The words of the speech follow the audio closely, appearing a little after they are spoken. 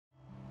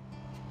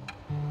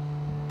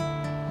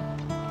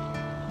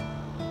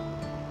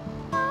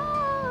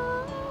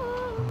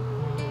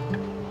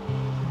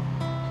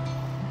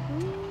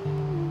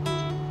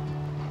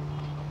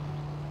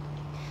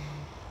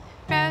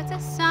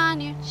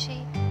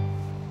cheek,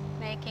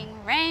 making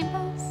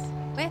rainbows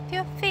with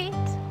your feet.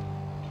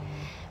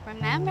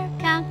 Remember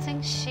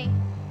counting sheep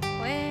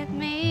with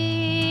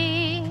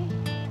me.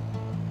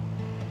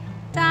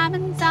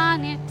 Diamonds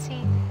on your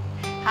teeth,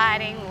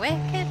 hiding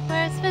wicked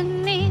words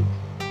beneath.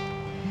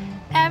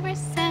 Every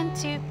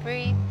scent you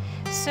breathe,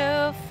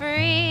 so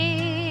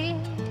free.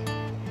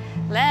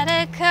 Let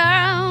it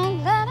curl,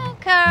 let it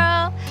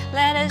curl,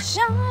 let it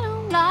shine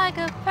on like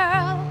a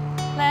pearl.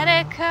 Let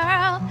it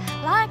curl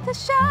like the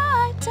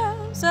shy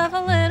toes of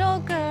a little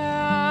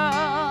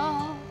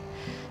girl.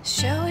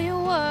 Show your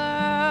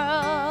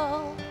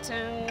world to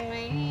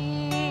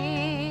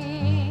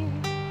me.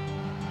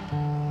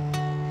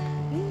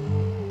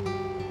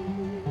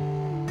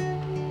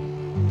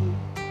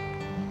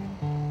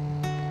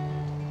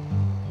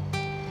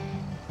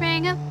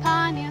 Ring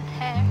upon your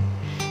hair,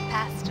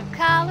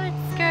 pastel-colored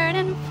skirt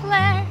and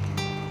flare.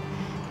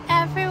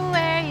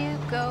 Everywhere you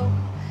go,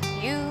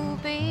 you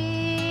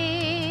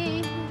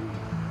beam.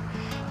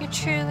 You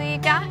truly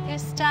got your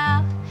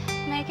style,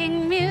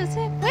 making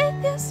music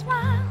with your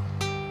smile.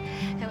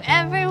 Who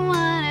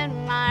everyone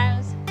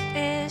admires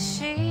is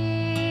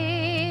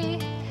she.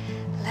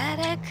 Let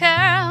it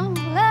curl,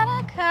 let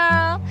it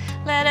curl,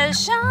 let it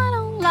shine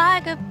on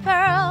like a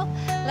pearl.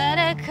 Let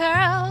it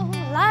curl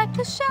like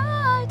the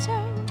shy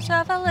toes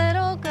of a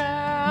little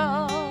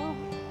girl.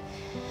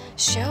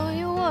 Show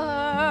your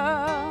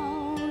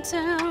world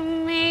to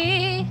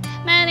me.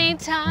 Many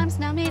times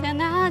涙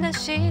流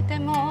して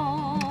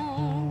も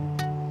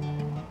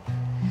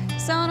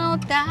その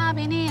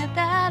度に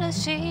新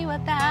しい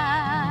私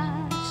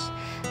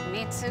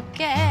見つ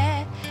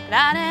け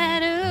られ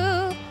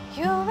る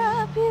You're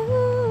a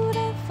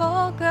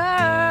beautiful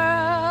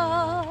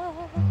girl.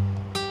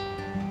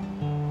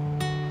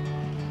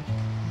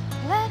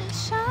 Let it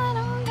shine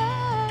on girl.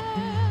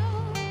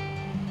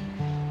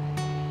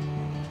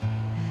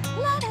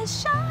 Let it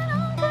shine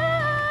on girl.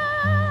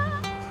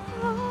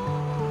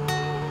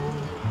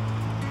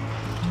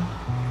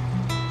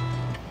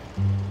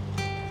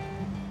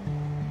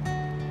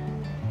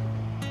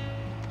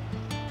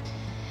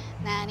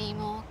何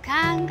も考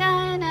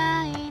え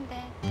ないで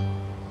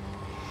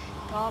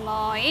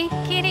思いっ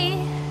きり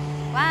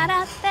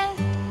笑って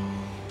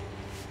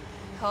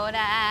ほ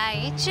ら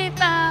一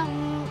番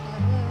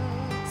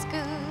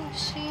美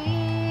しい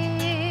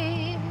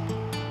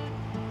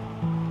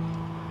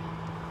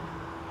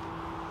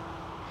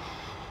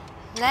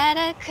Let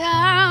it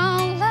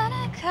curl, let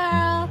it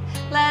curl,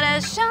 let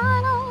it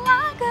shine on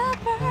like a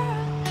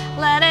pearl.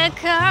 Let it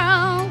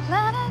curl,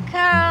 let it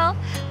curl,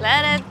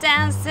 let it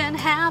dance in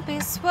happy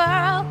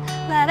swirl.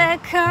 Let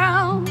it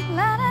curl,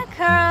 let it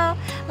curl,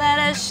 let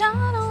it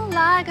shine on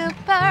like a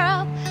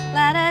pearl.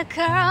 Let it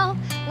curl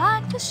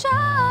like the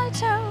shy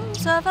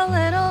toes of a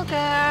little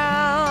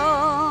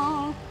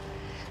girl.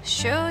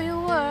 Show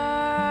your